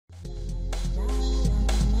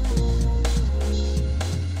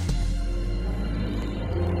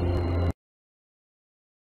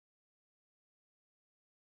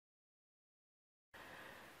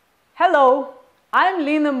Hello, I'm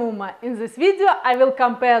Lina Muma. In this video I will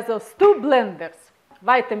compare those two blenders,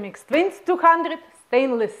 Vitamix 2200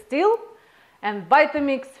 stainless steel and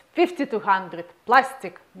Vitamix 5200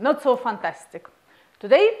 plastic, not so fantastic.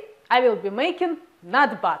 Today I will be making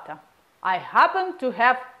nut butter. I happen to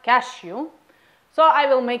have cashew, so I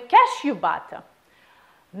will make cashew butter.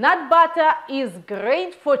 Nut butter is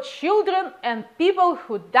great for children and people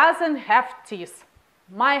who doesn't have teeth.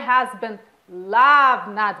 My husband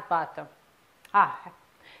loves nut butter.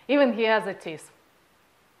 Even he has a teeth.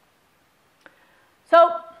 So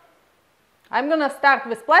I'm gonna start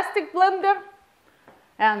with plastic blender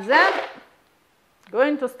and then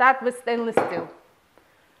going to start with stainless steel.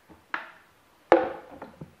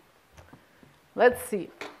 Let's see.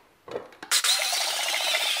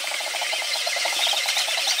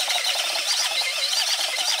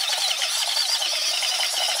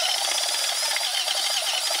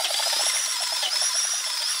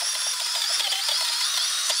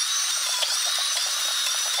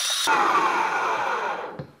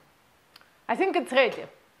 I think it's ready.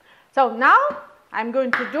 So now I'm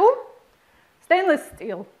going to do stainless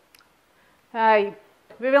steel. We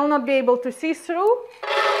will not be able to see through.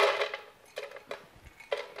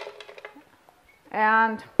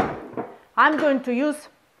 And I'm going to use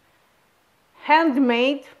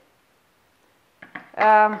handmade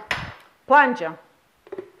plunger.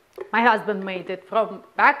 My husband made it from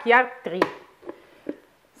backyard tree.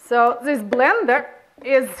 So this blender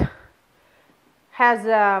has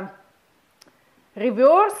a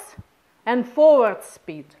reverse and forward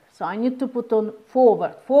speed. So I need to put on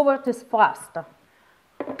forward. Forward is faster.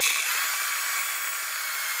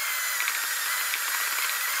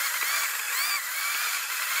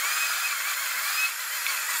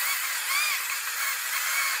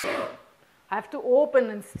 I have to open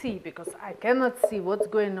and see because I cannot see what's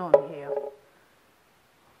going on here.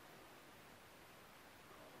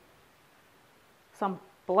 Some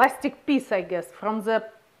plastic piece, I guess, from the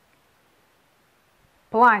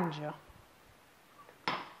plunger.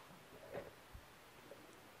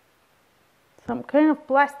 Some kind of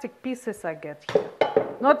plastic pieces I get here.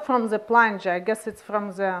 Not from the plunger, I guess it's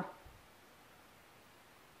from the...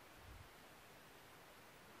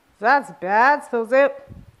 That's bad. So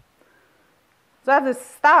that is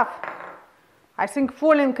stuff, I think,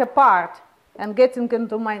 falling apart and getting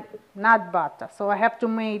into my nut butter. So I have to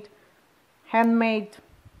make handmade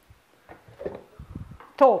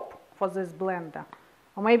top for this blender.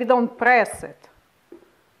 Or maybe don't press it.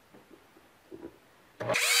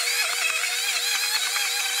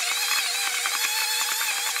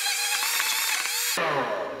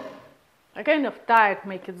 I kind of tired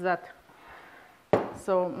making that.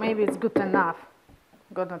 So maybe it's good enough.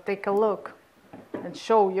 I'm gonna take a look and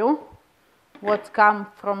show you what comes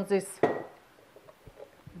from this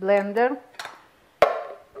blender.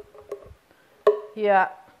 Yeah,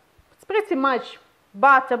 it's pretty much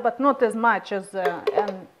butter, but not as much as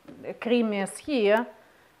and creamy as here.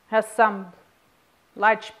 Has some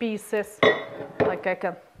large pieces, like I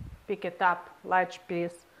can pick it up, large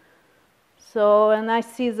piece. So, and I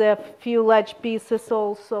see there are a few large pieces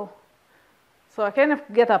also. So I kind of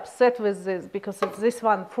get upset with this because it's this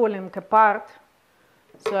one falling apart.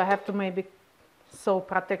 So I have to maybe sew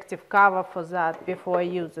protective cover for that before I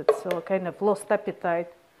use it. So I kind of lost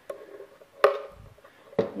appetite.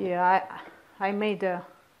 Yeah, I made a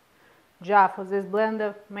jar for this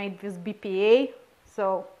blender made with BPA.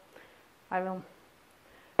 So I will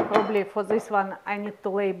probably for this one I need to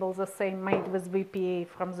label the same made with BPA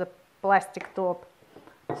from the plastic top.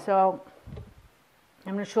 So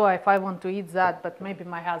I'm not sure if I want to eat that, but maybe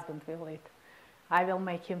my husband will eat. I will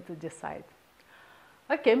make him to decide.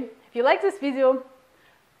 Okay, if you like this video,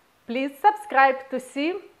 please subscribe to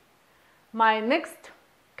see my next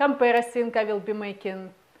comparison. I will be making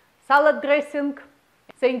salad dressing.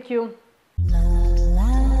 Thank you.